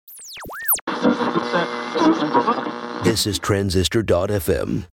This is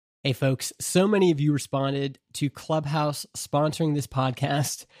Transistor.fm. Hey folks, so many of you responded to Clubhouse sponsoring this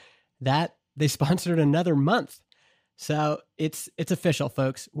podcast that they sponsored another month. So it's official,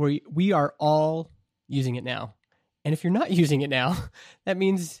 folks. We are all using it now. And if you're not using it now, that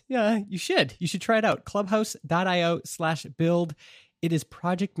means, you should. You should try it out. Clubhouse.io/build. It is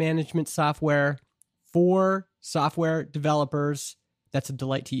project management software for software developers. That's a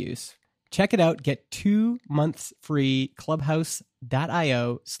delight to use. Check it out. Get 2 months free.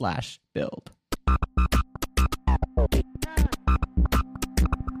 Clubhouse.io/build.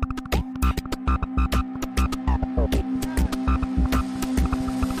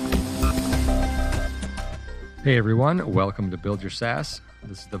 Hey everyone, welcome to Build Your SaaS.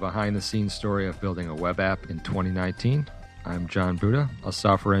 This is the behind-the-scenes story of building a web app in 2019. I'm John Buda, a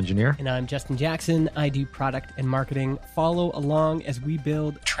software engineer. And I'm Justin Jackson. I do product and marketing. Follow along as we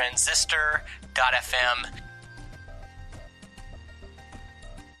build Transistor.fm.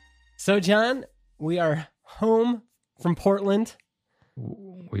 So, John, we are home from Portland.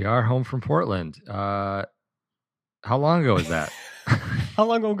 We are home from Portland. How long ago was that? How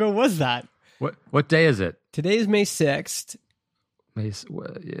long ago was that? What day is it? Today is May 6th.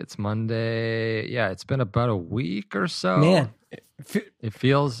 It's Monday. Yeah, it's been about a week or so. Man. It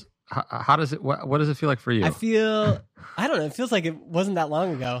feels... How does it... What does it feel like for you? I don't know. It feels like it wasn't that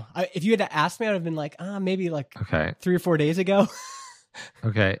long ago. If you had to ask me, I would have been like, maybe like 3 or 4 days ago.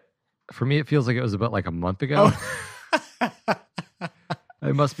 Okay. For me, it feels like it was about like a month ago. Oh.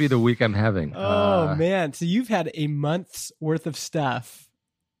 It must be the week I'm having. Oh, man. So you've had a month's worth of stuff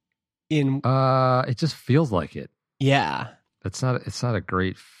in... It just feels like it. Yeah. It's not a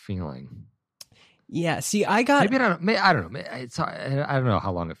great feeling. Yeah. See, I don't know. I don't know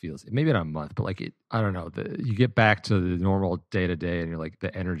how long it feels. Maybe not a month, but like I don't know. You get back to the normal day to day, and you're like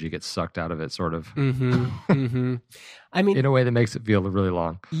the energy gets sucked out of it, sort of. Mm-hmm. Mm-hmm. I mean, in a way that makes it feel really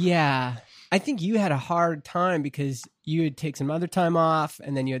long. Yeah, I think you had a hard time because you would take some other time off,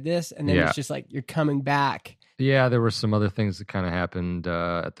 and then you had this, and then it's just like you're coming back. Yeah, there were some other things that kind of happened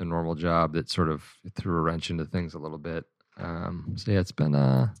at the normal job that sort of threw a wrench into things a little bit. So yeah, it's been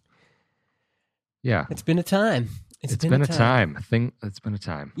it's been a time. It's been a time. It's been a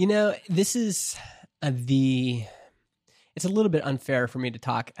time. You know, this is it's a little bit unfair for me to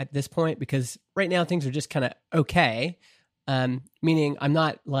talk at this point because right now things are just kind of okay. Meaning I'm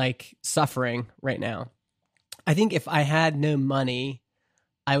not like suffering right now. I think if I had no money,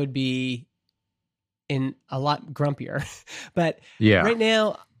 I would be in a lot grumpier. But right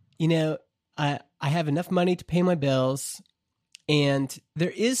now, you know, I have enough money to pay my bills. And there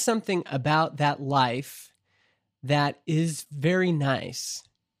is something about that life that is very nice.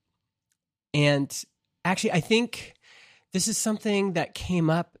 And actually, I think this is something that came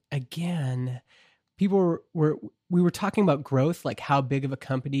up again. We were talking about growth, like how big of a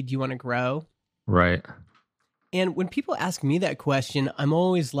company do you want to grow? Right. And when people ask me that question, I'm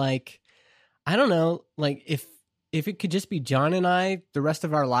always like, I don't know, like if it could just be John and I the rest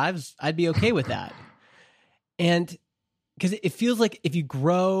of our lives, I'd be okay with that. And because it feels like if you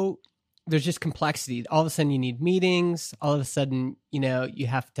grow, there's just complexity. All of a sudden you need meetings. All of a sudden, you know, you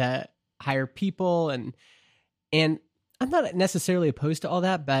have to hire people. And I'm not necessarily opposed to all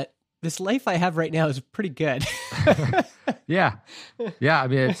that, but this life I have right now is pretty good. Yeah. I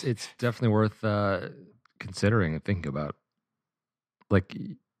mean, it's definitely worth considering and thinking about. Like,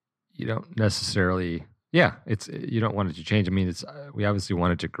 you don't necessarily, you don't want it to change. I mean, we obviously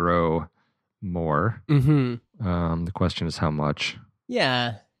want it to grow more. Mm-hmm. The question is how much.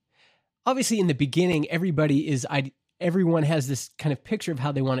 Yeah. Obviously, in the beginning, everyone has this kind of picture of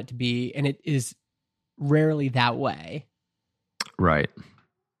how they want it to be, and it is rarely that way. Right.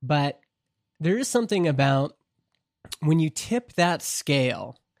 But there is something about when you tip that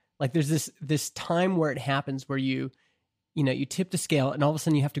scale, like there's this time where it happens where you tip the scale, and all of a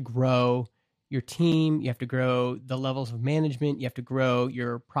sudden you have to grow your team, you have to grow the levels of management, you have to grow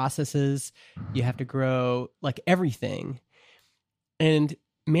your processes, you have to grow like everything. And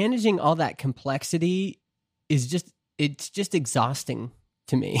managing all that complexity is just exhausting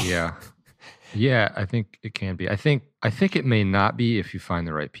to me. Yeah. Yeah, I think it can be. I think it may not be if you find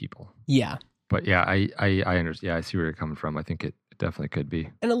the right people. Yeah. But yeah, I understand. Yeah, I see where you're coming from. I think it definitely could be.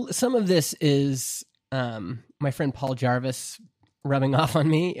 And some of this is my friend Paul Jarvis rubbing off on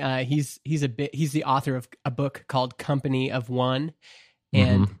me. He's the author of a book called Company of One,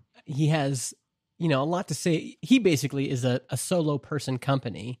 and he has a lot to say. He basically is a solo person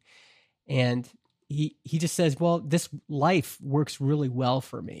company, and he just says, well, this life works really well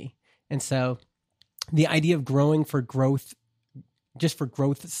for me, and so the idea of growing for growth, just for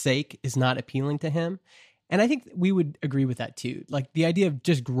growth's sake, is not appealing to him. And I think we would agree with that too. Like the idea of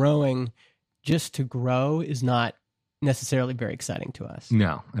just growing just to grow is not necessarily very exciting to us.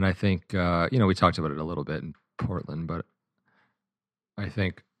 No. And I think, we talked about it a little bit in Portland, but I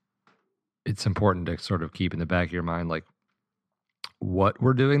think it's important to sort of keep in the back of your mind, like what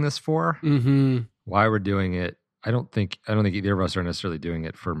we're doing this for, why we're doing it. I don't think either of us are necessarily doing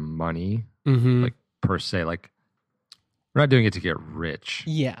it for money, like per se. Like we're not doing it to get rich.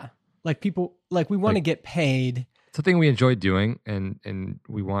 Yeah. Like people, like we want to get paid. It's a thing we enjoy doing, and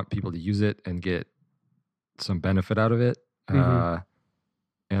we want people to use it and get some benefit out of it, and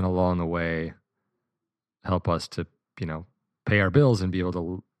along the way help us to pay our bills and be able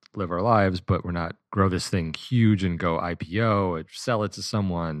to live our lives. But we're not grow this thing huge and go IPO and sell it to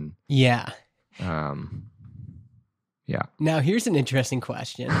someone. Yeah. Yeah. Now here's an interesting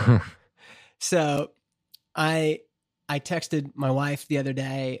question. So I texted my wife the other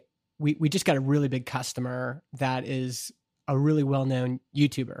day. We just got a really big customer that is a really well-known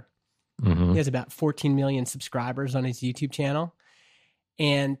YouTuber. He has about 14 million subscribers on his YouTube channel.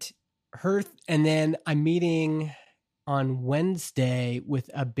 And then I'm meeting on Wednesday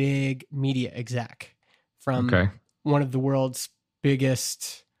with a big media exec from one of the world's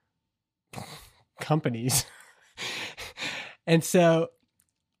biggest companies. And so,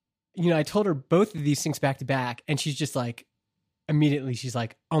 I told her both of these things back to back, and she's just like, immediately she's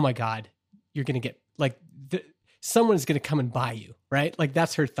like, oh my God, you're going to get like, someone's going to come and buy you, right? Like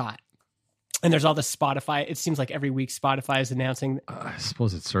that's her thought. And there's all this Spotify. It seems like every week Spotify is announcing. I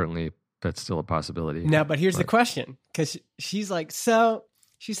suppose that's still a possibility. No, but here's the question. Because she's like,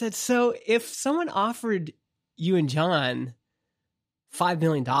 she said, so if someone offered you and John $5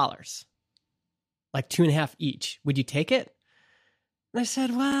 million, like 2.5 each, would you take it? And I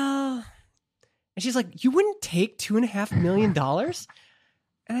said, well, and she's like, you wouldn't take $2.5 million?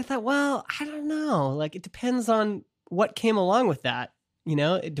 And I thought, well, I don't know. Like, it depends on what came along with that.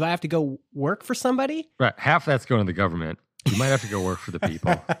 Do I have to go work for somebody? Right. Half that's going to the government. You might have to go work for the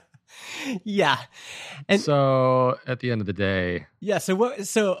people. Yeah. And so at the end of the day. Yeah. So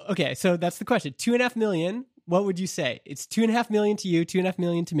that's the question. 2.5 million. What would you say? It's 2.5 million to you, 2.5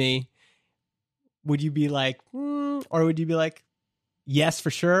 million to me. Would you be like, or would you be like, yes,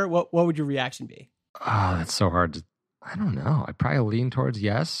 for sure? What would your reaction be? Oh, that's so hard I don't know. I'd probably lean towards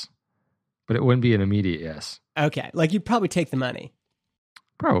yes, but it wouldn't be an immediate yes. Okay. Like you'd probably take the money.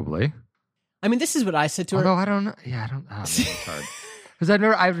 Probably. I mean, this is what I said to her. Although I don't know. Yeah, I don't know. It's hard. Because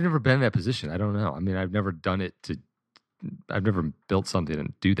I've never been in that position. I don't know. I mean, I've never I've never built something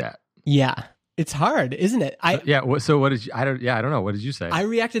and do that. Yeah. It's hard, isn't it? So what did you, I don't know. What did you say? I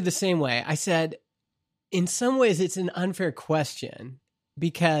reacted the same way. I said, in some ways it's an unfair question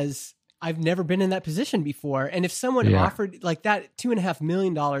because I've never been in that position before. And if someone offered like that, $2.5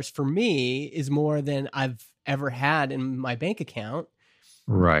 million for me is more than I've ever had in my bank account.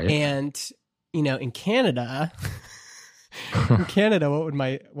 Right. And, in Canada,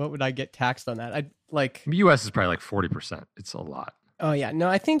 what would I get taxed on that? The US is probably like 40%. It's a lot. Oh yeah. No,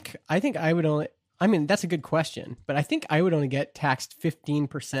 I think I would only, that's a good question, but I think I would only get taxed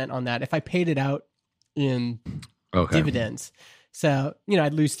 15% on that if I paid it out in dividends. So,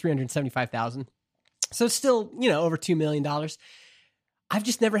 I'd lose $375,000. So it's still, over $2 million. I've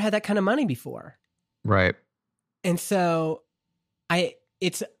just never had that kind of money before. Right. And so it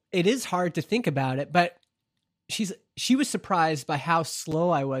is hard to think about it, but she was surprised by how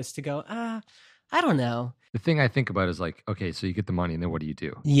slow I was to go, I don't know. The thing I think about is like, okay, so you get the money and then what do you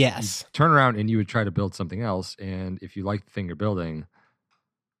do? Yes. You turn around and you would try to build something else. And if you like the thing you're building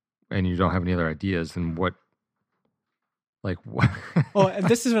and you don't have any other ideas, then what? Oh, and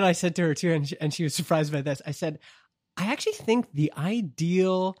this is what I said to her too. And she was surprised by this. I said, I actually think the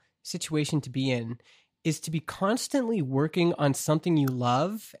ideal situation to be in is to be constantly working on something you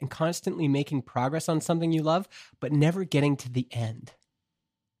love and constantly making progress on something you love, but never getting to the end.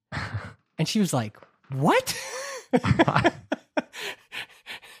 And she was like, what?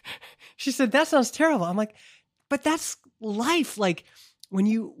 She said, that sounds terrible. I'm like, but that's life. Like when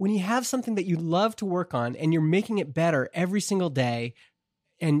you have something that you love to work on and you're making it better every single day,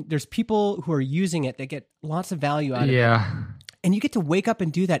 and there's people who are using it that get lots of value out of it. And you get to wake up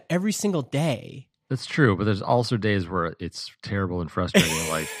and do that every single day. That's true, but there's also days where it's terrible and frustrating.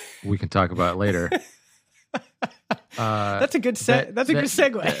 Like we can talk about it later. That's a good good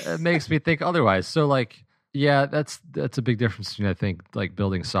segue. It makes me think otherwise. So that's a big difference between I think like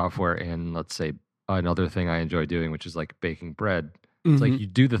building software and let's say another thing I enjoy doing, which is like baking bread. It's like you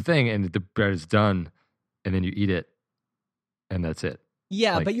do the thing and the bread is done, and then you eat it, and that's it.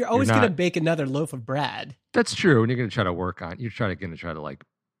 Yeah, but you're always going to bake another loaf of bread. That's true, and you're going to try to work on. You're going to try to like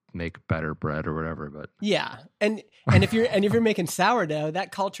make better bread or whatever. But yeah, and if you're making sourdough,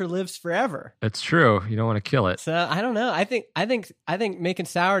 that culture lives forever. it's true. You don't want to kill it. So I don't know. I think making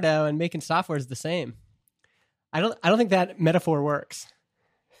sourdough and making software is the same. I don't think that metaphor works.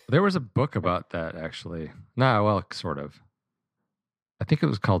 There was a book about that, actually. Nah, well, sort of. I think it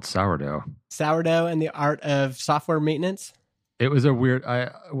was called Sourdough. Sourdough and the art of software maintenance. It was a weird.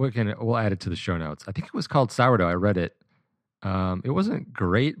 We'll add it to the show notes. I think it was called Sourdough. I read it. It wasn't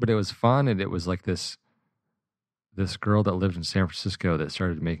great, but it was fun, and it was like this girl that lived in San Francisco that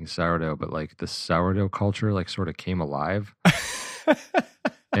started making sourdough, but like the sourdough culture like sort of came alive.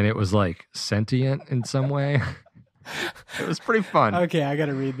 And it was like sentient in some way. It was pretty fun. Okay, I got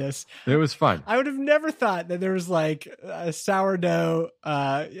to read this. It was fun. I would have never thought that there was like a sourdough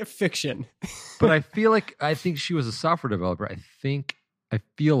fiction. But I think she was a software developer. I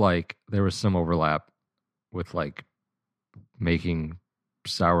feel like there was some overlap with like making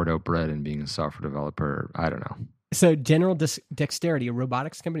sourdough bread and being a software developer. I don't know. So General Dexterity, a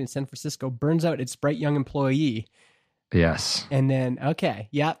robotics company in San Francisco, burns out its bright young employee. Yes. And then, okay,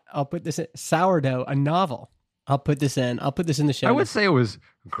 yeah, I'll put this in. Sourdough, a novel. I'll put this in the show. I would say it was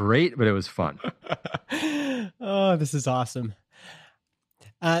great, but it was fun. Oh, this is awesome.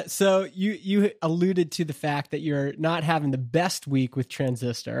 So you alluded to the fact that you're not having the best week with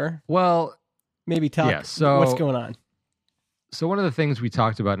Transistor. Well, maybe talk. Yeah, so what's going on? So one of the things we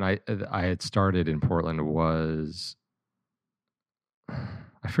talked about, and I had started in Portland, was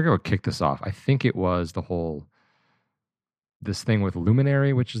I forget what kicked this off. I think it was this thing with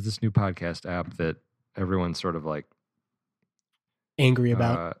Luminary, which is this new podcast app that everyone's sort of like angry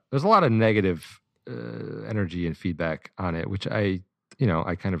about. There's a lot of negative energy and feedback on it, which I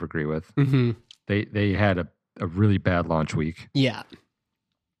kind of agree with. Mm-hmm. They had a really bad launch week. Yeah.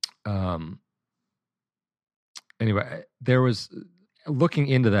 Anyway, there was looking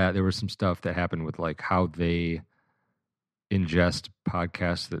into that. There was some stuff that happened with like how they ingest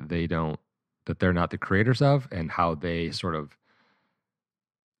podcasts that they're not the creators of, and how they sort of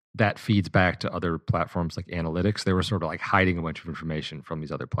that feeds back to other platforms like analytics. They were sort of like hiding a bunch of information from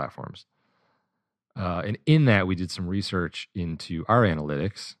these other platforms. And in that, we did some research into our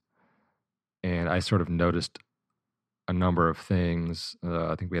analytics, and I sort of noticed a number of things.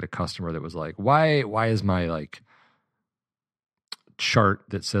 I think we had a customer that was like, why is my like chart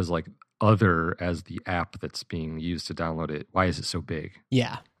that says like other as the app that's being used to download it, why is it so big?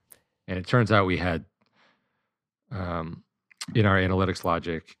 Yeah. And it turns out we had, in our analytics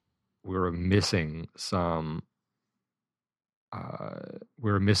logic, we were missing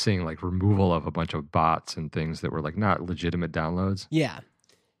like removal of a bunch of bots and things that were like not legitimate downloads. Yeah.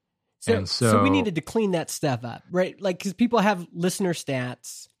 So we needed to clean that stuff up, right? Like, because people have listener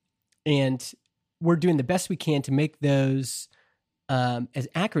stats, and we're doing the best we can to make those as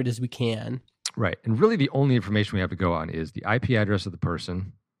accurate as we can. Right. And really the only information we have to go on is the IP address of the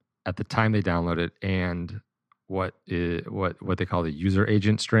person at the time they download it, and what they call the user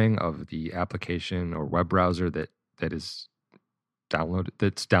agent string of the application or web browser that is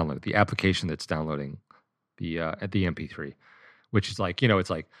downloaded. The application that's downloading the MP3, which is like, it's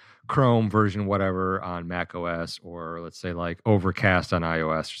like Chrome version whatever on Mac OS, or let's say like Overcast on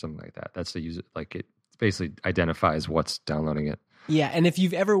iOS or something like that. That's the user, like it basically identifies what's downloading it. Yeah, and if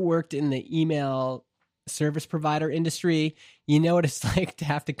you've ever worked in the email service provider industry, you know what it's like to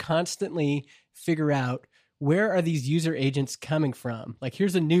have to constantly figure out, where are these user agents coming from? Like,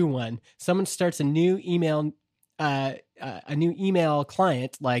 here's a new one. Someone starts a new email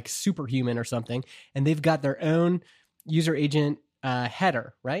client like Superhuman or something, and they've got their own user agent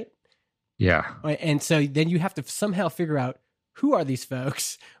header, right? Yeah. And so then you have to somehow figure out, who are these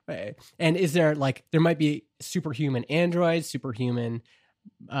folks? And is there there might be Superhuman Android, Superhuman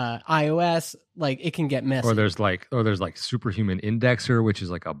iOS, like it can get messy. Or there's like Superhuman Indexer, which is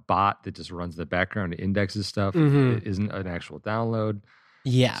like a bot that just runs the background and indexes stuff. Mm-hmm. It isn't an actual download.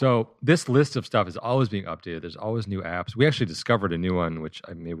 Yeah. So this list of stuff is always being updated. There's always new apps. We actually discovered a new one, which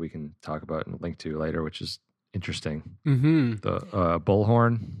maybe we can talk about and link to later, which is interesting. Mm-hmm. The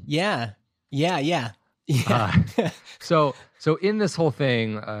Bullhorn. Yeah. Yeah. So in this whole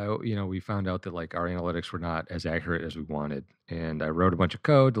thing, we found out that like our analytics were not as accurate as we wanted, and I wrote a bunch of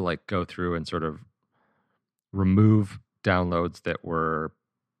code to like go through and sort of remove downloads that were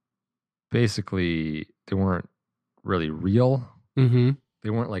basically, they weren't really real. Mm-hmm. They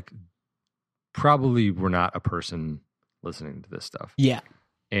weren't like, probably were not a person listening to this stuff. Yeah.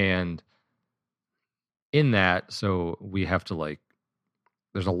 And in that, so we have to like,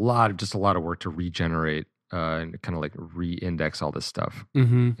 there's a lot of work to regenerate and kind of like re-index all this stuff.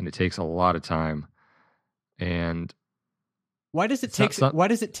 Mm-hmm. And it takes a lot of time. And Why does it why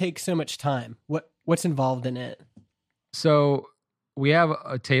does it take so much time? What's involved in it? So we have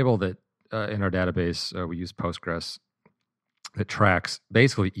a table that in our database, we use Postgres, that tracks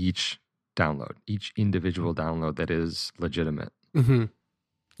basically each download, each individual download that is legitimate,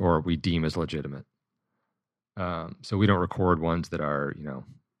 or we deem as legitimate. So we don't record ones that are,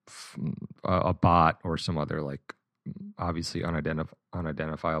 a bot or some other like obviously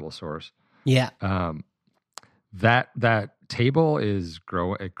unidentifiable source. Yeah. That table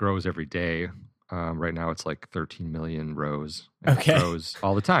it grows every day. Right now it's like 13 million rows. And okay. It grows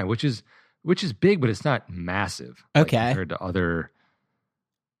all the time, which is big, but it's not massive. Okay. Like, compared to other,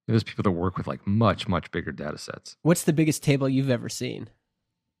 there's people that work with like much, much bigger data sets. What's the biggest table you've ever seen?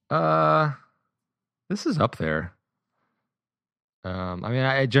 This is up there. I mean,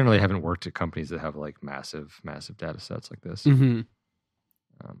 I generally haven't worked at companies that have like massive data sets like this.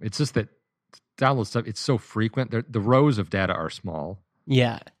 It's just that download stuff, it's so frequent. The rows of data are small.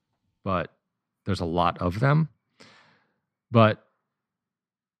 Yeah. But there's a lot of them. But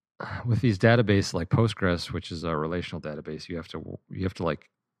with these databases like Postgres, which is a relational database, you have to like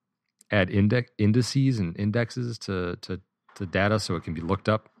add indices and indexes to data so it can be looked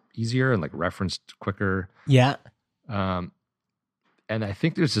up easier and like referenced quicker. Yeah. And I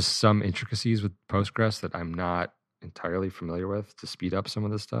think there's just some intricacies with Postgres that I'm not entirely familiar with to speed up some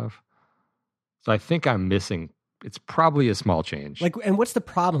of this stuff. So I think I'm missing. It's probably a small change. Like, and what's the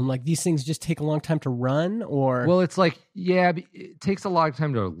problem? Like, these things just take a long time to run, or? Well, it's like, yeah, it takes a long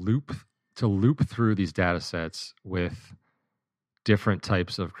time to loop through these data sets with different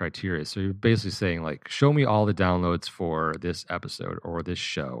types of criteria. So you're basically saying like, show me all the downloads for this episode or this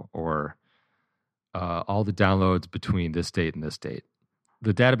show, or all the downloads between this date and this date.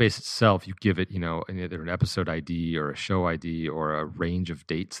 The database itself, you give it, either an episode ID or a show ID or a range of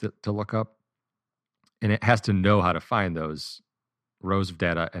dates to look up. And it has to know how to find those rows of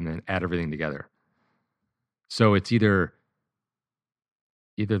data and then add everything together. So it's either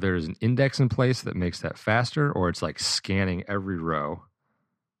there's an index in place that makes that faster, or it's like scanning every row,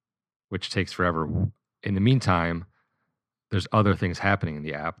 which takes forever. In the meantime, there's other things happening in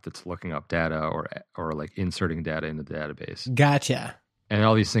the app that's looking up data or like inserting data into the database. Gotcha. And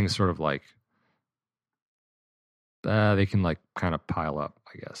all these things sort of like, they can like kind of pile up,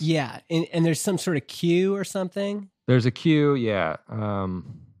 I guess. Yeah. And there's some sort of queue or something? There's a queue, yeah.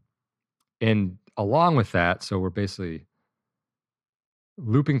 And along with that, so we're basically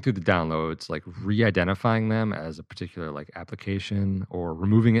looping through the downloads, like re-identifying them as a particular like application, or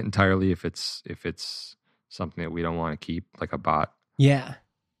removing it entirely if it's something that we don't want to keep, like a bot. Yeah.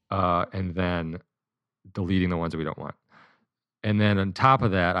 And then deleting the ones that we don't want. And then on top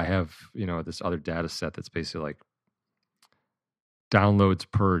of that, I have, this other data set that's basically like downloads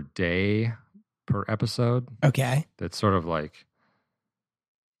per day per episode. Okay. That's sort of like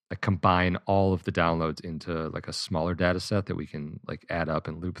I combine all of the downloads into like a smaller data set that we can like add up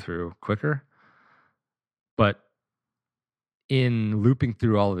and loop through quicker. But in looping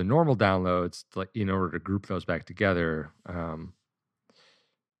through all of the normal downloads, like in order to group those back together, you're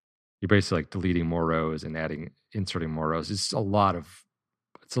basically like deleting more rows and inserting more rows. It's like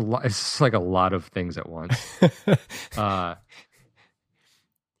a lot of things at once.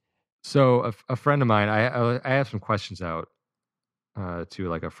 So a friend of mine, I have some questions out to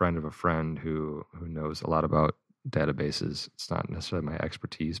like a friend of a friend who knows a lot about databases. It's not necessarily my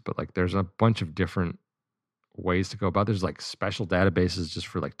expertise, but like there's a bunch of different ways to go about. There's like special databases just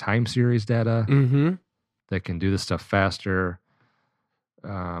for like time series data that can do this stuff faster.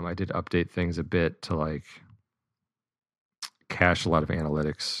 I did update things a bit to like cache a lot of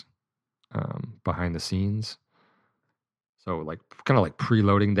analytics behind the scenes. So like kind of like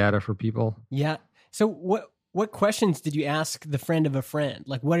preloading data for people. Yeah. So what questions did you ask the friend of a friend?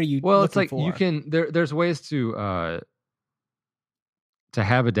 Like, what are you Well, looking it's like for? you can there's ways to have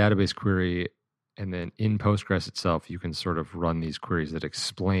a database query, and then in Postgres itself, you can sort of run these queries that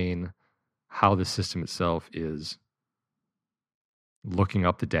explain how the system itself is looking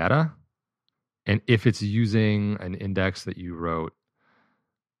up the data, and if it's using an index that you wrote,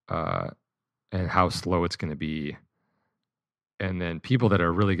 and how slow it's going to be. And then people that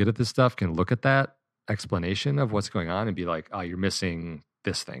are really good at this stuff can look at that explanation of what's going on and be like, oh, you're missing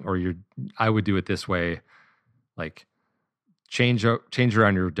this thing, or I would do it this way, like change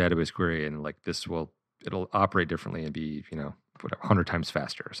around your database query, and like it'll operate differently and be, 100 times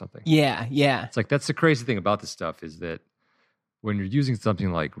faster or something. Yeah. Yeah. It's like, that's the crazy thing about this stuff, is that when you're using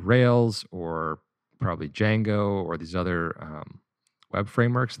something like Rails or probably Django or these other web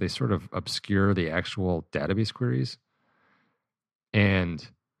frameworks, they sort of obscure the actual database queries. And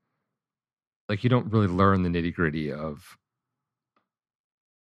like, you don't really learn the nitty gritty of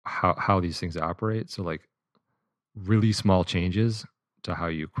how these things operate. So like really small changes to how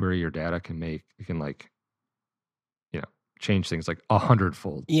you query your data can like, change things like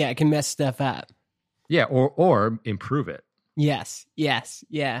 100-fold. Yeah, it can mess stuff up. Yeah, or improve it. Yes,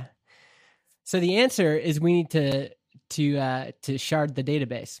 yeah. So the answer is we need to shard the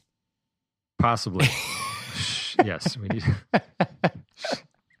database. Possibly. Yes, we need.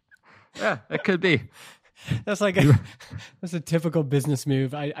 Yeah, it could be. That's like that's a typical business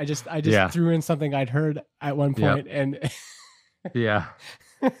move. I just threw in something I'd heard at one point, and yeah.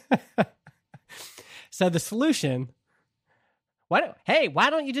 So the solution. Why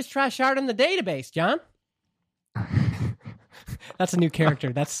don't you just try sharding the database, John? That's a new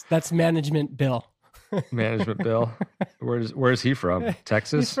character. That's Management Bill. Management Bill. Where's he from?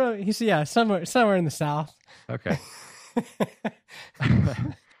 Texas? He's somewhere in the South. Okay.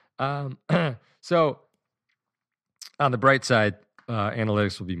 So on the bright side,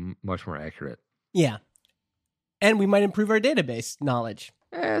 analytics will be much more accurate. Yeah. And we might improve our database knowledge.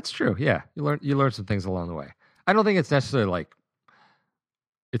 It's true. Yeah. You learn some things along the way. I don't think it's necessarily like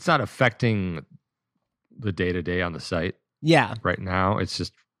it's not affecting the day-to-day on the site. Yeah. Right now, it's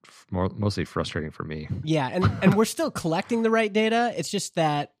just mostly frustrating for me. Yeah, and we're still collecting the right data. It's just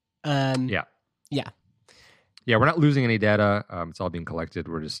that Yeah, we're not losing any data. It's all being collected.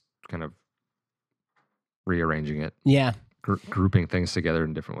 We're just kind of rearranging it. Yeah. Grouping things together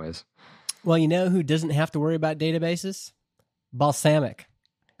in different ways. Well, you know who doesn't have to worry about databases? Balsamiq.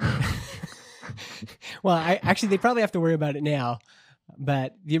 Well, actually, they probably have to worry about it now.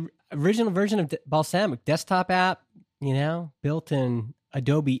 But the original version of Balsamiq desktop app, built in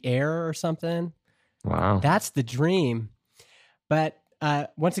Adobe Air or something. Wow. That's the dream. But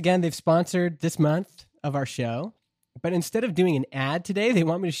once again, they've sponsored this month of our show. But instead of doing an ad today, they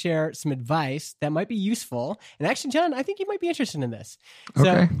want me to share some advice that might be useful. And actually, John, I think you might be interested in this. Okay.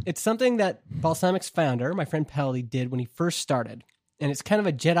 So it's something that Balsamiq's founder, my friend Pelly, did when he first started. And it's kind of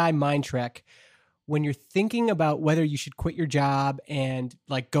a Jedi mind trick when you're thinking about whether you should quit your job and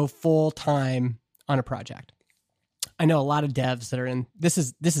like go full time on a project. I know a lot of devs that are in this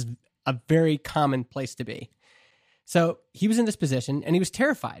is a very common place to be. So he was in this position and he was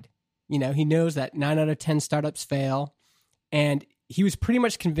terrified. He knows that 9 out of 10 startups fail. And he was pretty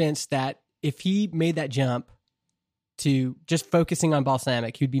much convinced that if he made that jump to just focusing on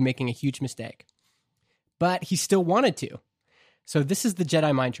Balsamiq, he'd be making a huge mistake. But he still wanted to. So this is the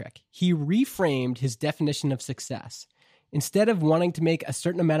Jedi mind trick. He reframed his definition of success. Instead of wanting to make a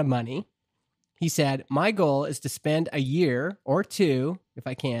certain amount of money, he said, my goal is to spend a year or two, if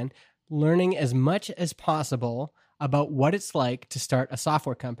I can, learning as much as possible about what it's like to start a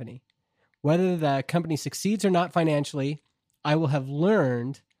software company. Whether the company succeeds or not financially, I will have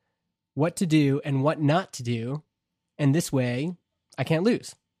learned what to do and what not to do. And this way, I can't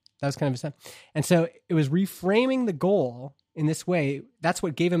lose. That was kind of his time. And so it was reframing the goal in this way. That's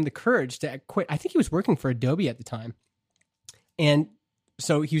what gave him the courage to quit. I think he was working for Adobe at the time. And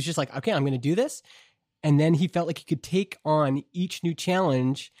so he was just like, okay, I'm going to do this. And then he felt like he could take on each new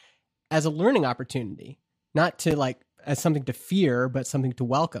challenge as a learning opportunity, not to like as something to fear, but something to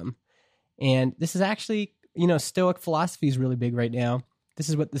welcome. And this is actually, Stoic philosophy is really big right now. This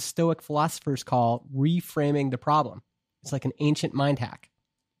is what the Stoic philosophers call reframing the problem. It's like an ancient mind hack.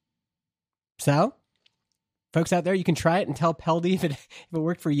 So, folks out there, you can try it and tell Peldy if it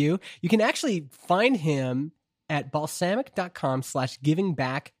worked for you. You can actually find him at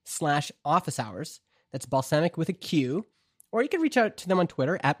balsamiq.com/givingback/office hours. That's Balsamiq with a Q. Or you can reach out to them on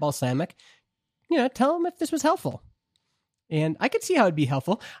Twitter at Balsamiq. Tell them if this was helpful. And I could see how it'd be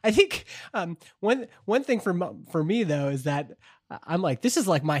helpful. I think one thing for me though is that I'm like, this is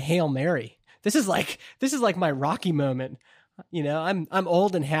like my Hail Mary. This is like my Rocky moment. I'm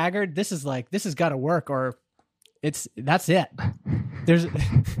old and haggard. This has got to work, or that's it. There's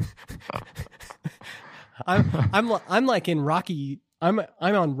I'm like in Rocky. I'm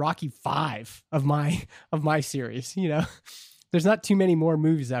on Rocky 5 of my series. There's not too many more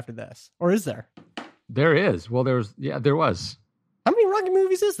movies after this, or is there? There is. Well, there was. How many Rocky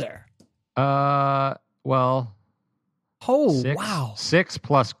movies is there? Well, six, wow. 6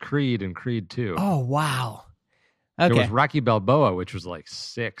 plus Creed and Creed 2. Oh, wow. Okay. There was Rocky Balboa, which was like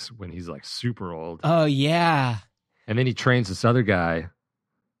 6 when he's like super old. Oh, yeah. And then he trains this other guy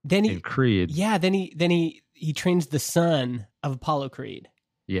in Creed. Yeah, then he trains the son of Apollo Creed.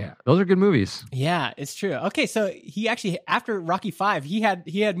 Yeah, those are good movies. Yeah, it's true. Okay, so he actually, after Rocky 5, he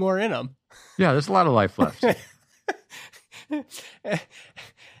had more in him. Yeah, there's a lot of life left. I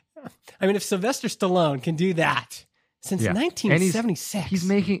mean, if Sylvester Stallone can do that since 1976,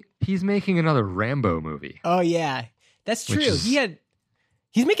 he's making another Rambo movie. Oh yeah, that's true.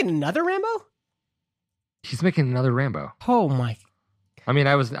 He's making another Rambo? He's making another Rambo. Oh my. I mean,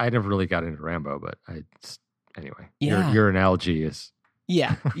 I never really got into Rambo, but anyway. Yeah. Your analogy is.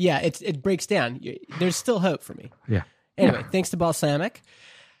 Yeah. It breaks down. There's still hope for me. Yeah. Anyway, thanks to Balsamic.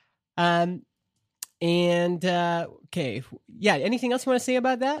 Okay. Yeah. Anything else you want to say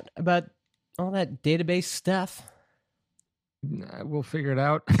about that? About all that database stuff? We'll figure it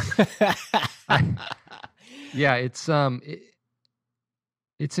out. Yeah, it's an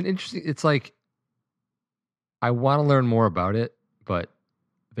interesting. It's like I want to learn more about it, but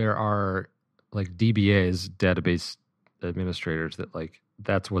there are like DBAs, database administrators, that like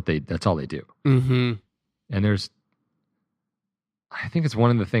that's all they do. Mm-hmm. And I think it's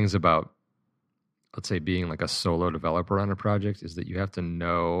one of the things about, let's say, being like a solo developer on a project is that you have to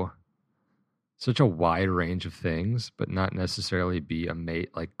know such a wide range of things, but not necessarily be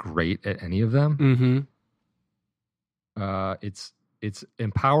great at any of them. Mm-hmm. It's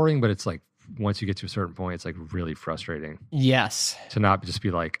empowering, but it's like once you get to a certain point, it's like really frustrating. Yes. To not just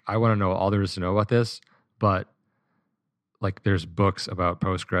be like, I want to know all there is to know about this, but like there's books about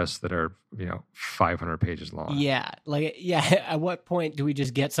Postgres that are 500 pages long. Yeah. At what point do we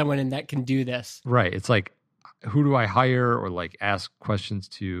just get someone in that can do this? Right. It's like, who do I hire or like ask questions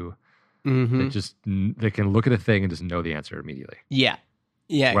to? Mm-hmm. That can look at a thing and just know the answer immediately. Yeah.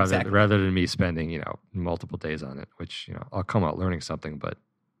 Exactly. Rather than me spending multiple days on it, which I'll come out learning something, but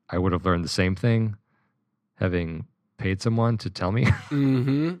I would have learned the same thing having paid someone to tell me.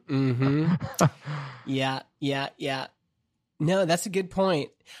 Yeah. No, that's a good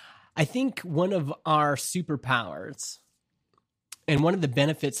point. I think one of our superpowers and one of the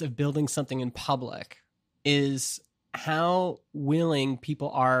benefits of building something in public is how willing people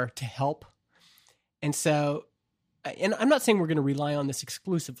are to help. And so, and I'm not saying we're going to rely on this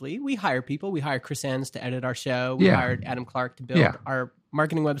exclusively. We hire people. We hire Chris Enns to edit our show. We hired Adam Clark to build our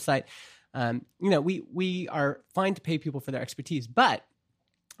marketing website. We are fine to pay people for their expertise. But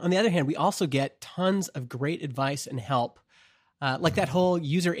on the other hand, we also get tons of great advice and help. Like that whole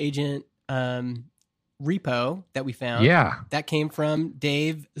user agent repo that we found. Yeah. That came from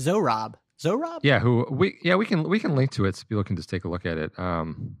Dave Zorob. Zorob? Yeah, we can link to it so people can just take a look at it.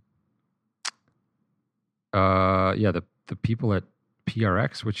 The people at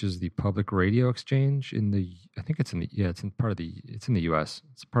PRX, which is the public radio exchange in the it's in the US.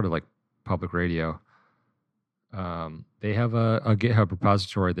 It's part of like public radio. They have a GitHub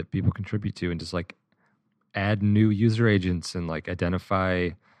repository that people contribute to and just like add new user agents and like identify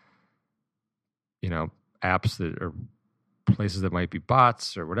apps that are places that might be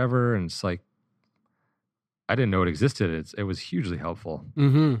bots or whatever. And it's like, I didn't know it existed. It was hugely helpful.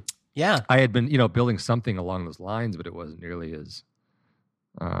 Mm-hmm. Yeah. I had been, building something along those lines, but it wasn't nearly as,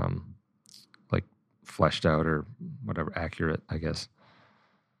 like fleshed out or whatever, accurate, I guess.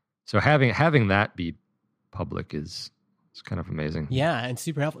 So having that be public is kind of amazing. Yeah. And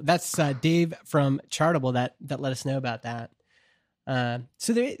super helpful. That's Dave from Chartable that let us know about that.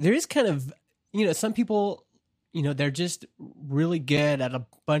 So there is kind of, some people, they're just really good at a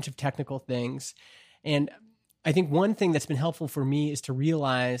bunch of technical things. And I think one thing that's been helpful for me is to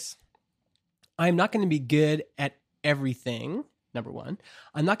realize I'm not going to be good at everything, number one.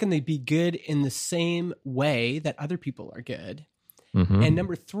 I'm not going to be good in the same way that other people are good. Mm-hmm. And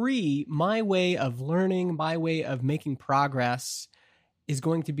number three, my way of learning, my way of making progress is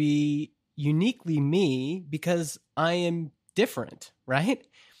going to be uniquely me because I am different, right?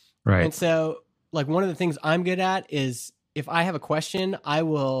 Right. And so, like, one of the things I'm good at is if I have a question, I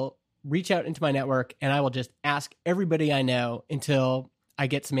will reach out into my network and I will just ask everybody I know until I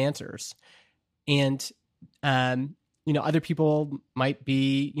get some answers. And, other people might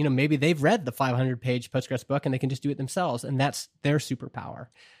be, maybe they've read the 500-page Postgres book and they can just do it themselves. And that's their superpower.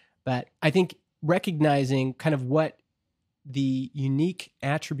 But I think recognizing kind of what the unique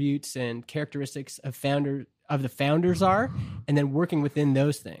attributes and characteristics of the founders are, and then working within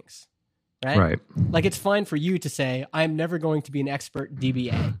those things. Right? Like, it's fine for you to say, I'm never going to be an expert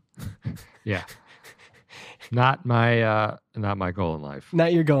DBA. Yeah. Not my goal in life.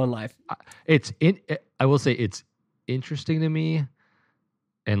 Not your goal in life. I will say it's interesting to me.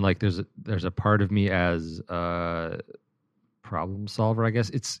 And like, there's a part of me as a problem solver, I guess.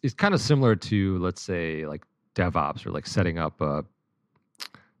 It's kind of similar to, let's say, like DevOps or like setting up the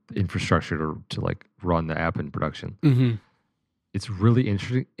infrastructure to like run the app in production. Mm-hmm. It's really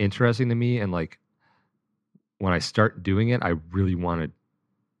interesting to me. And like, when I start doing it, I really want to,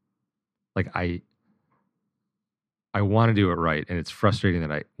 like, I want to do it right. And it's frustrating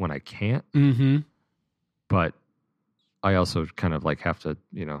that when I can't, mm-hmm. but I also kind of like have to,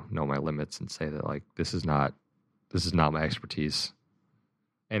 know my limits and say that like, this is not my expertise.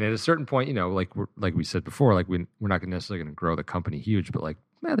 And at a certain point, like we said before, like we're not necessarily going to grow the company huge, but like,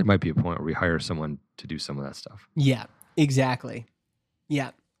 there might be a point where we hire someone to do some of that stuff. Yeah, exactly.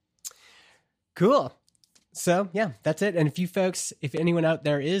 Yeah. Cool. So yeah, that's it. And if anyone out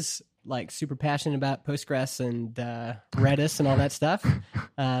there is like super passionate about Postgres and Redis and all that stuff,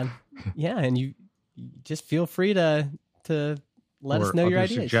 yeah, and you just feel free to let us know your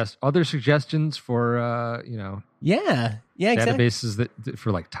ideas. Other suggestions for yeah, exactly. Databases that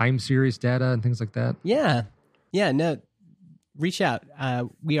for like time series data and things like that. Yeah, no, reach out.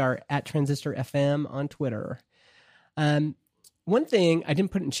 We are at Transistor FM on Twitter. One thing I didn't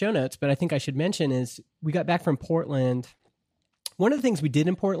put in show notes, but I think I should mention is we got back from Portland. One of the things we did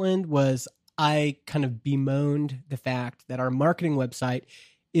in Portland was I kind of bemoaned the fact that our marketing website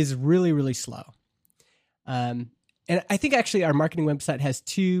is really, really slow. And I think actually our marketing website has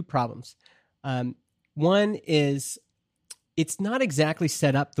two problems. One is it's not exactly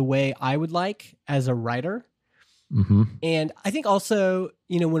set up the way I would like as a writer. Mm-hmm. And I think also,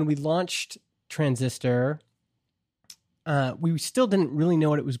 when we launched Transistor, we still didn't really know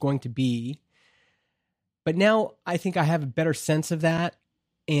what it was going to be. But now I think I have a better sense of that.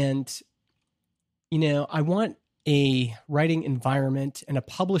 And, I want a writing environment and a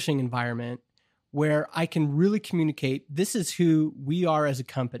publishing environment where I can really communicate, this is who we are as a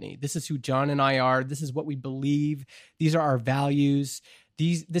company. This is who John and I are. This is what we believe. These are our values.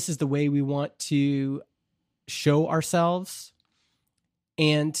 This is the way we want to show ourselves.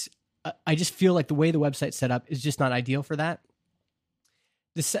 And I just feel like the way the website's set up is just not ideal for that.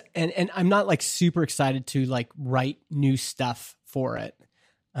 And I'm not like super excited to like write new stuff for it.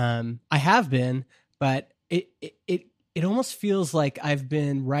 I have been, but it almost feels like I've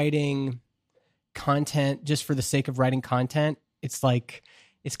been writing content just for the sake of writing content. It's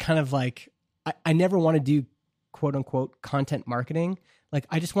kind of like I never want to do quote unquote content marketing. Like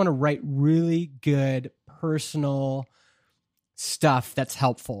I just want to write really good personal stuff that's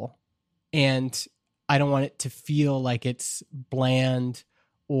helpful. And I don't want it to feel like it's bland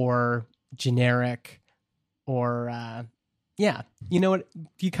or generic or, you know what?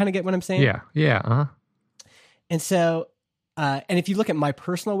 Do you kind of get what I'm saying? Yeah. Uh-huh. And so, and if you look at my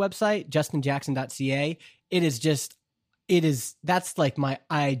personal website, justinjackson.ca, that's like my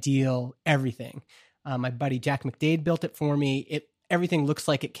ideal everything. My buddy Jack McDade built it for me. Everything looks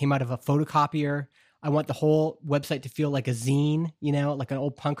like it came out of a photocopier. I want the whole website to feel like a zine, like an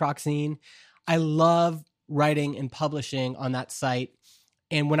old punk rock zine. I love writing and publishing on that site.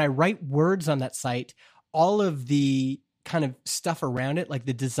 And when I write words on that site, all of the kind of stuff around it, like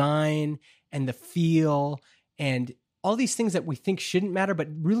the design and the feel and all these things that we think shouldn't matter, but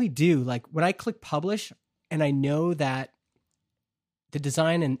really do. Like when I click publish and I know that the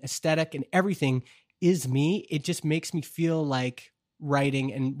design and aesthetic and everything is me, it just makes me feel like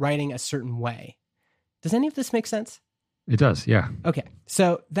writing a certain way. Does any of this make sense? It does, yeah. Okay,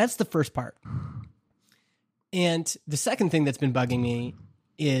 so that's the first part. And the second thing that's been bugging me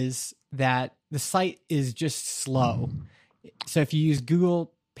is that the site is just slow. So if you use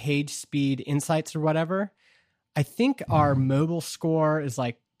Google Page Speed Insights or whatever, I think our mobile score is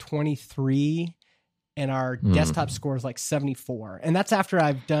like 23 and our desktop score is like 74. And that's after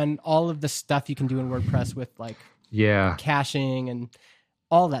I've done all of the stuff you can do in WordPress with like caching and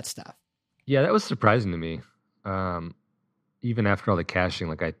all that stuff. Yeah, that was surprising to me. Even after all the caching,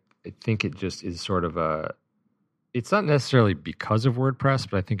 like I think it just is sort of it's not necessarily because of WordPress,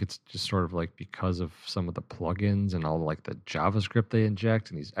 but I think it's just sort of like because of some of the plugins and all like the JavaScript they inject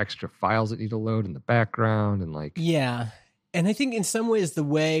and these extra files that need to load in the background and like. Yeah. And I think in some ways the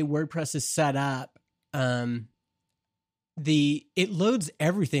way WordPress is set up, it loads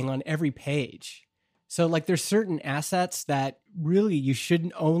everything on every page. So like there's certain assets that really you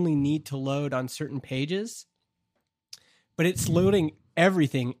shouldn't only need to load on certain pages, but it's loading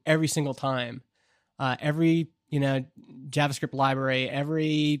everything every single time. Every, JavaScript library,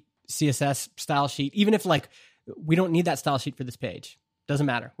 every CSS style sheet, even if like we don't need that style sheet for this page, doesn't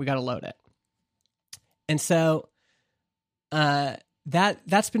matter. We got to load it. And so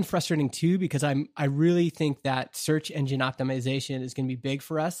that's been frustrating too, because I really think that search engine optimization is going to be big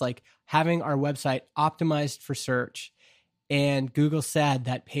for us, like having our website optimized for search. And Google said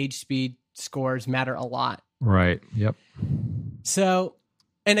that page speed scores matter a lot. Right. Yep. So,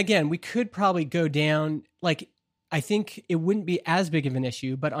 and again, we could probably go down, like, I think it wouldn't be as big of an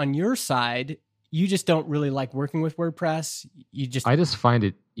issue, but on your side, you just don't really like working with WordPress. I just find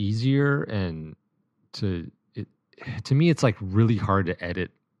it easier, and to me, it's like really hard to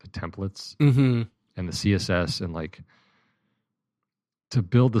edit the templates and the CSS, and like to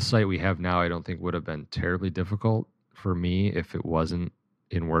build the site we have now, I don't think would have been terribly difficult for me if it wasn't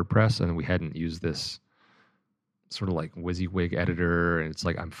in WordPress, and we hadn't used this sort of like WYSIWYG editor, and it's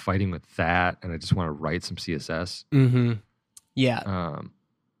like I'm fighting with that, and I just want to write some CSS. Mm-hmm. Yeah.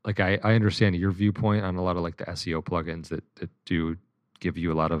 Like I understand your viewpoint on a lot of like the SEO plugins that do give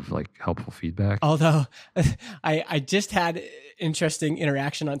you a lot of like helpful feedback. Although I just had interesting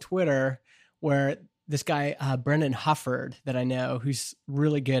interaction on Twitter where this guy, Brendan Hufford, that I know, who's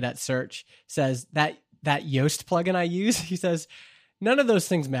really good at search, says that Yoast plugin I use, he says, none of those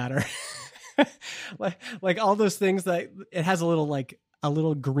things matter. like all those things that it has a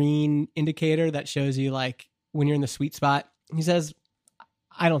little green indicator that shows you like when you're in the sweet spot. He says,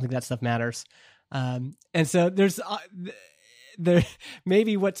 I don't think that stuff matters. And so there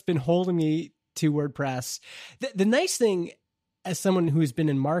maybe what's been holding me to WordPress. The nice thing as someone who's been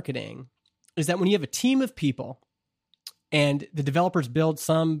in marketing is that when you have a team of people and the developers build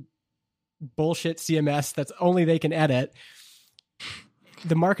some bullshit CMS that's only they can edit,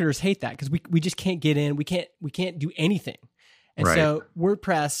 the marketers hate that because we just can't get in. We can't do anything. And right. So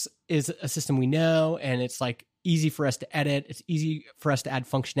WordPress is a system we know, and it's like easy for us to edit. It's easy for us to add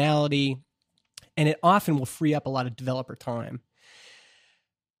functionality, and it often will free up a lot of developer time.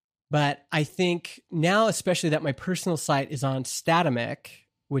 But I think now, especially that my personal site is on Statamic,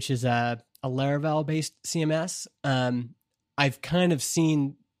 which is a Laravel-based CMS, I've kind of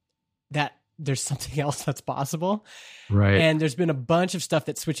seen that there's something else that's possible. Right. And there's been a bunch of stuff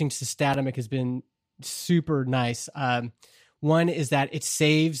that switching to Statamic has been super nice. One is that it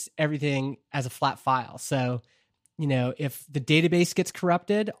saves everything as a flat file. So, if the database gets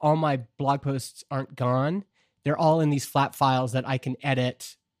corrupted, all my blog posts aren't gone. They're all in these flat files that I can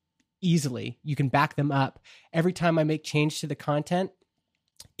edit easily. You can back them up. Every time I make change to the content,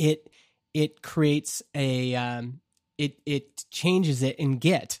 it creates it changes it in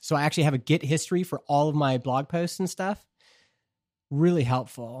Git. So I actually have a Git history for all of my blog posts and stuff. Really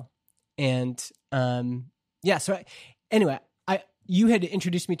helpful. And so anyway, you had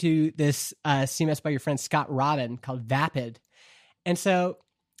introduced me to this CMS by your friend Scott Robin called Vapid. And so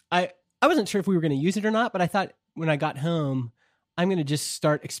I wasn't sure if we were going to use it or not, but I thought when I got home, I'm going to just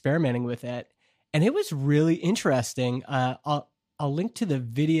start experimenting with it. And it was really interesting. I'll link to the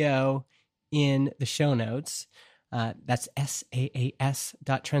video in the show notes. That's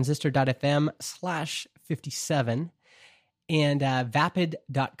saas.transistor.fm/57 and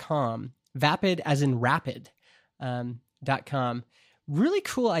vapid.com. Vapid as in rapid .com. Really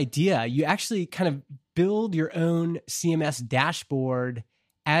cool idea. You actually kind of build your own CMS dashboard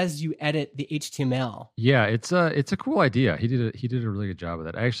as you edit the HTML. Yeah, it's a cool idea. He did a really good job of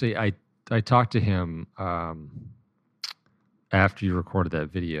that. Actually, I talked to him after you recorded that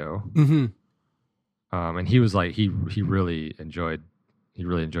video. Mm-hmm. And he was like, he really enjoyed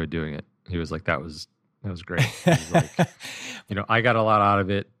doing it. He was like, that was great. He was like, I got a lot out of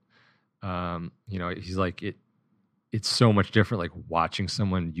it. He's like, it's so much different, like watching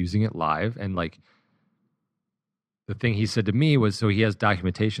someone using it live. And like the thing he said to me was, so he has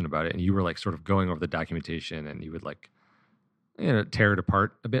documentation about it, and you were like sort of going over the documentation, and you would like, tear it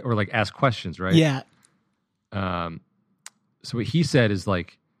apart a bit or like ask questions, right? Yeah. So what he said is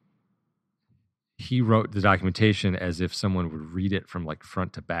like, he wrote the documentation as if someone would read it from like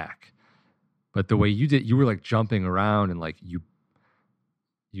front to back. But the way you did, you were like jumping around and like you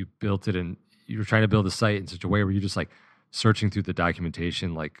built it, and you were trying to build a site in such a way where you're just like searching through the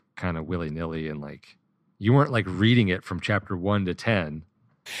documentation, like kind of willy-nilly, and like you weren't like reading it from chapter 1 to 10.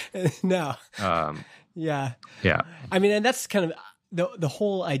 No. Yeah. Yeah. I mean, and that's kind of the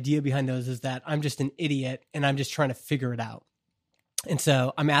whole idea behind those is that I'm just an idiot and I'm just trying to figure it out. And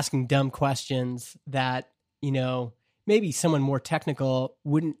so I'm asking dumb questions that, maybe someone more technical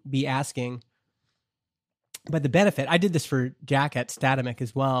wouldn't be asking. But the benefit, I did this for Jack at Statamic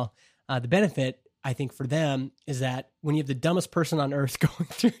as well. The benefit, I think, for them is that when you have the dumbest person on earth going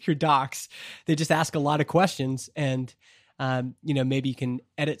through your docs, they just ask a lot of questions, and maybe you can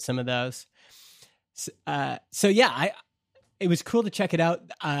edit some of those. It was cool to check it out.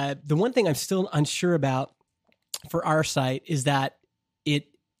 The one thing I'm still unsure about for our site is that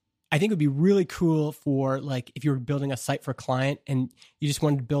I think it would be really cool for like if you were building a site for a client and you just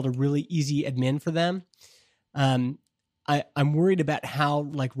wanted to build a really easy admin for them. I'm worried about how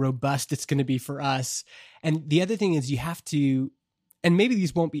like robust it's going to be for us. And the other thing is you have to, and maybe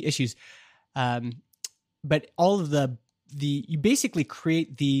these won't be issues, but all of you basically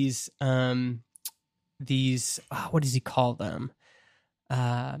create these, what does he call them?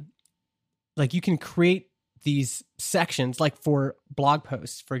 Like you can create these sections like for blog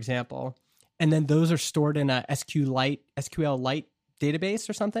posts, for example, and then those are stored in a SQLite database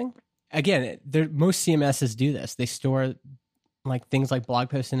or something. Again, most CMSs do this. They store like things like blog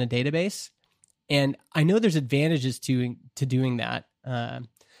posts in a database. And I know there's advantages to doing that.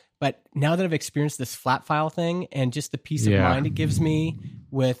 But now that I've experienced this flat file thing and just the peace of mind it gives me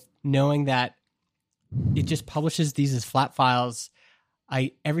with knowing that it just publishes these as flat files,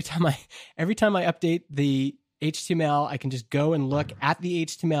 every time I update the HTML, I can just go and look at the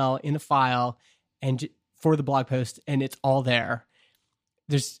HTML in the file and for the blog post, and it's all there.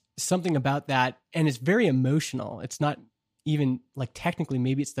 There's something about that, and it's very emotional. It's not even like technically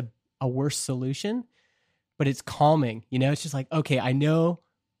maybe it's a worse solution, but it's calming. You know, it's just like, okay, I know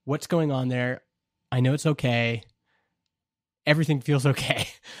what's going on there. I know it's okay. Everything feels okay.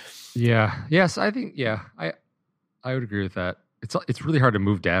 Yeah. Yes, I think. Yeah, I would agree with that. It's really hard to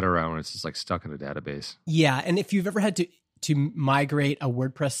move data around when it's just like stuck in a database. Yeah, and if you've ever had to migrate a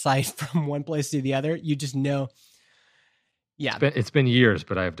WordPress site from one place to the other, you just know. Yeah, it's been years,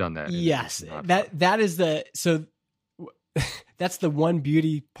 but I've done that. Yes, that is that's the one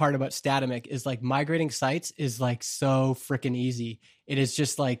beauty part about Statamic is like migrating sites is like so freaking easy. It is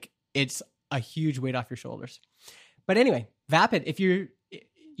just like it's a huge weight off your shoulders. But anyway, Vapid,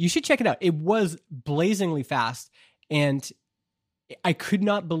 you should check it out. It was blazingly fast, and I could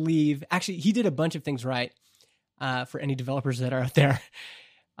not believe. Actually, he did a bunch of things right for any developers that are out there.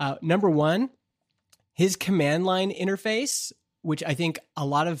 Number one, his command line interface, which I think a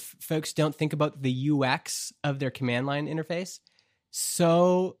lot of folks don't think about the UX of their command line interface,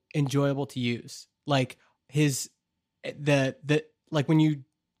 so enjoyable to use. Like like when you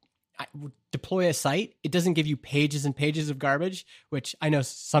deploy a site, it doesn't give you pages and pages of garbage, which I know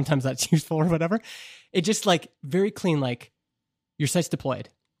sometimes that's useful or whatever. It just like very clean, like your site's deployed.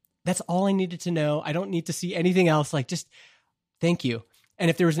 That's all I needed to know. I don't need to see anything else. Like just thank you. And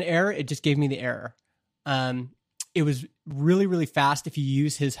if there was an error, it just gave me the error. It was really, really fast if you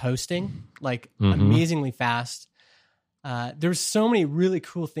use his hosting, like amazingly fast. There's so many really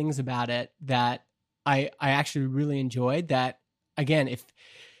cool things about it that I actually really enjoyed. That again, if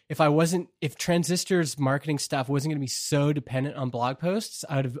Transistor's marketing stuff wasn't going to be so dependent on blog posts,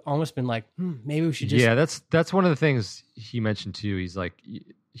 I would have almost been like, maybe we should just. Yeah, that's one of the things he mentioned too. He's like,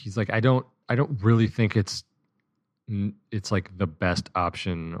 I don't really think it's like the best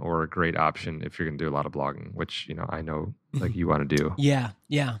option or a great option if you're going to do a lot of blogging, which, you know, I know like you want to do. Yeah.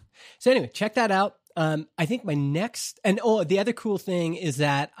 Yeah. So anyway, check that out. I think my next, the other cool thing is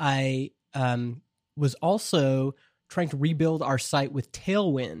that I was also trying to rebuild our site with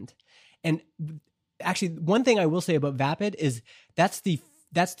Tailwind. And actually one thing I will say about Vapid is that's the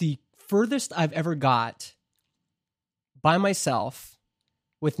furthest I've ever got by myself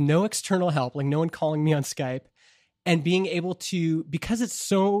with no external help, like no one calling me on Skype, and being able to, because it's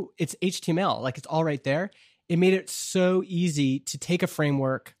HTML, like it's all right there. It made it so easy to take a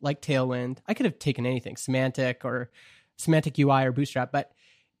framework like Tailwind. I could have taken anything, Semantic UI or Bootstrap, but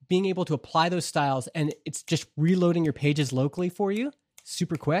being able to apply those styles and it's just reloading your pages locally for you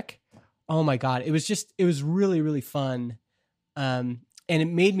super quick. Oh my God. It was really, really fun. And it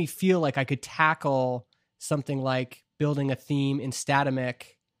made me feel like I could tackle something like building a theme in Statamic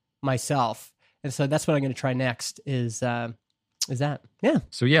myself. And so that's what I'm going to try next is that. Yeah.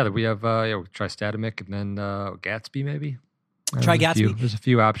 So yeah, we have, we'll try Statamic and then Gatsby maybe. Try Gatsby. There's a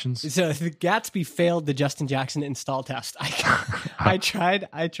few options. So the Gatsby failed the Justin Jackson install test. I tried.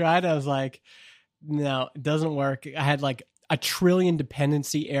 I was like, no, it doesn't work. I had like a trillion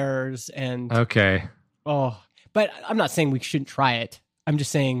dependency errors and okay. But I'm not saying we shouldn't try it. I'm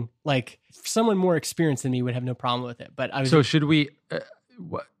just saying like someone more experienced than me would have no problem with it. But should we?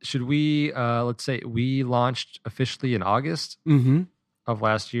 Let's say we launched officially in August of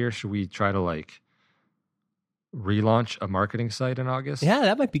last year. Should we try to like relaunch a marketing site in August? Yeah,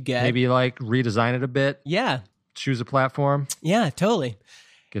 that might be good. Maybe like redesign it a bit. Yeah. Choose a platform. Yeah, totally.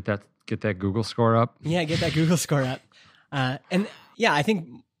 Get that Google score up. Yeah, get that Google score up. And yeah, I think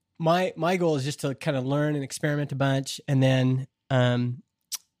my goal is just to kind of learn and experiment a bunch, and then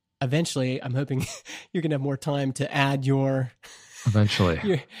eventually, I'm hoping you're gonna have more time to add your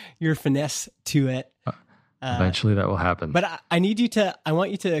finesse to it. Eventually, that will happen. But I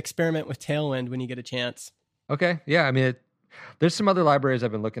want you to experiment with Tailwind when you get a chance. Okay. Yeah. I mean, there's some other libraries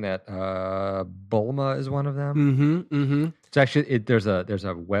I've been looking at. Bulma is one of them. It's actually there's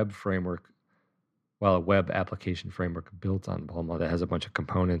a web framework, a web application framework built on Bulma that has a bunch of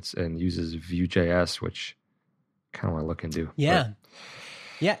components and uses Vue.js, which I kind of want to look into. Yeah.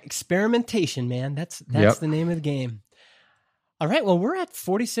 Yeah. Experimentation, man. That's the name of the game. All right. Well, we're at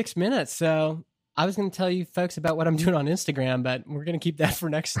 46 minutes. So I was going to tell you folks about what I'm doing on Instagram, but we're going to keep that for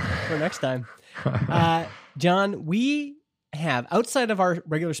next time. John, we have, outside of our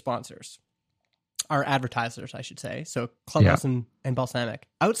regular sponsors, our advertisers, I should say. So Clubhouse and Balsamiq.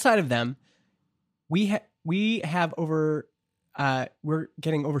 Outside of them, we have over, we're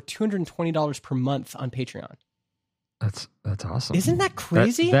getting over $220 per month on Patreon. That's awesome. Isn't that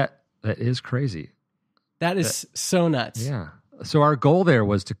crazy? That is crazy. That is so nuts. Yeah. So our goal there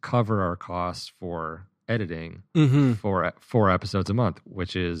was to cover our costs for editing for 4 episodes a month,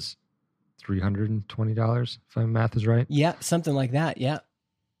 which is $320 if my math is right. Yeah, something like that. Yeah.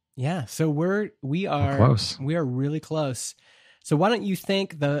 Yeah. So we're close. We are really close. So why don't you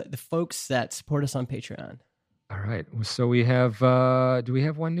thank the folks that support us on Patreon? All right. So we have do we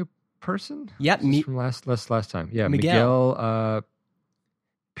have one new person? Yeah, from last time. Yeah, Miguel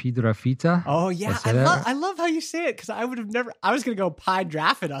Piedrafita. Oh yeah, I love how you say it because I would have never. I was gonna go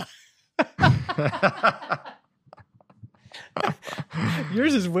Piedrafita.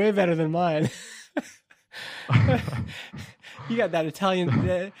 Yours is way better than mine. You got that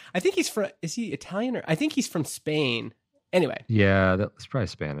Italian. I think he's from. Is he Italian or? I think he's from Spain. Anyway. Yeah, that's probably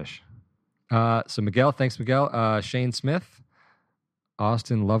Spanish. So Miguel, thanks Miguel. Shane Smith,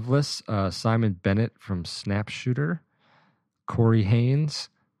 Austin Lovelace, Simon Bennett from Snapshooter, Corey Haynes,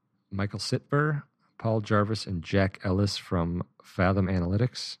 Michael Sitver, Paul Jarvis, and Jack Ellis from Fathom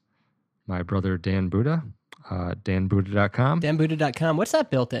Analytics. My brother Dan Buddha, danbuddha.com. danbuddha.com. What's that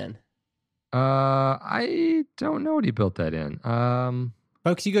built in? I don't know what he built that in.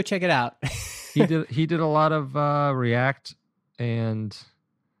 Folks, you go check it out. He did a lot of React and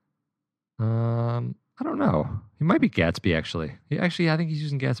I don't know. He might be Gatsby actually. I think he's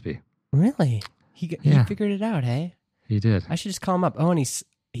using Gatsby. Really? He figured it out, hey? He did. I should just call him up. Oh, and he's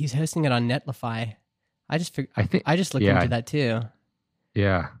hosting it on Netlify. I just looked into that too.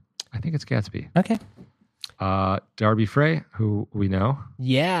 Yeah. I think it's Gatsby. Okay. Darby Frey, who we know.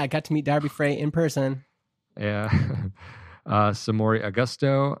 Yeah, I got to meet Darby Frey in person. Yeah. Samori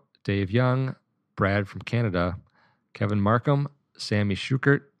Augusto, Dave Young, Brad from Canada, Kevin Markham, Sammy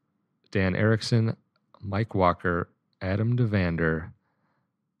Schukert, Dan Erickson, Mike Walker, Adam Devander,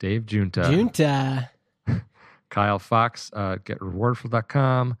 Dave Junta. Kyle Fox,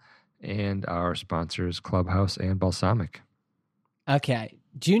 GetRewardful.com, and our sponsors, Clubhouse and Balsamiq. Okay.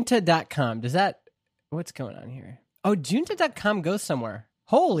 Junta.com. What's going on here? Oh, Junta.com goes somewhere.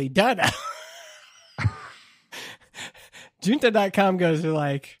 Holy dada. Junta.com goes to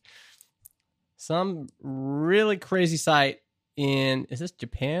like some really crazy site is this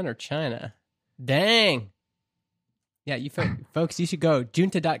Japan or China? Dang. Yeah, you folks, you should go.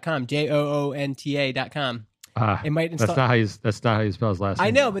 Junta.com, JOONTA.com. It might install. That's not how you spell his last name.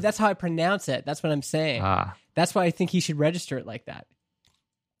 I know, but that's how I pronounce it. That's what I'm saying. That's why I think he should register it like that.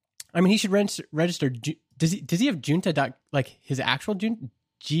 I mean, he should register. Does he have Junta like his actual Junta?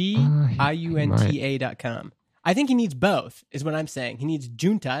 GIUNTA.com. I think he needs both, is what I'm saying. He needs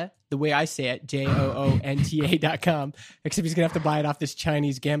Junta, the way I say it, JOONTA.com, except he's going to have to buy it off this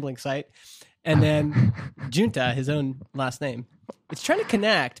Chinese gambling site. And then Junta, his own last name. It's trying to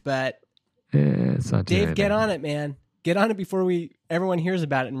connect, but it's not Dave, get on it, man. Get on it before everyone hears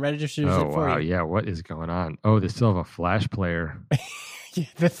about it and registers it for you. Oh, wow. Yeah, what is going on? Oh, they still have a Flash player.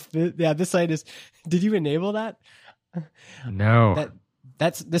 This site is... Did you enable that? No.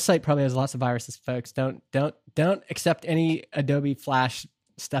 This site probably has lots of viruses, folks. Don't accept any Adobe Flash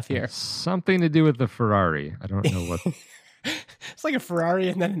stuff here. It's something to do with the Ferrari. I don't know what. It's like a Ferrari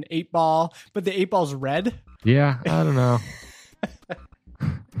and then an 8-ball, but the 8-ball's red. Yeah, I don't know.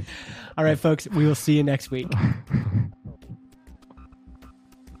 All right, folks, we will see you next week.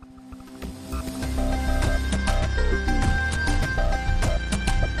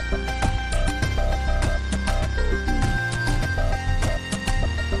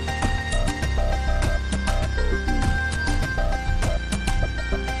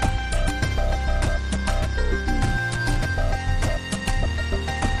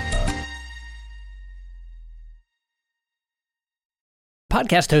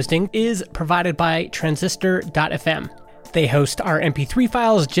 Podcast hosting is provided by Transistor.fm. They host our MP3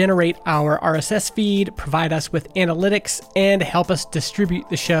 files, generate our RSS feed, provide us with analytics, and help us distribute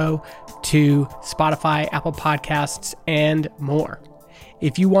the show to Spotify, Apple Podcasts, and more.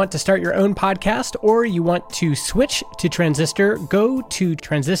 If you want to start your own podcast or you want to switch to Transistor, go to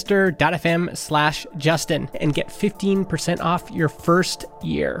transistor.fm/Justin and get 15% off your first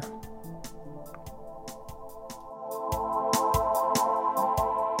year.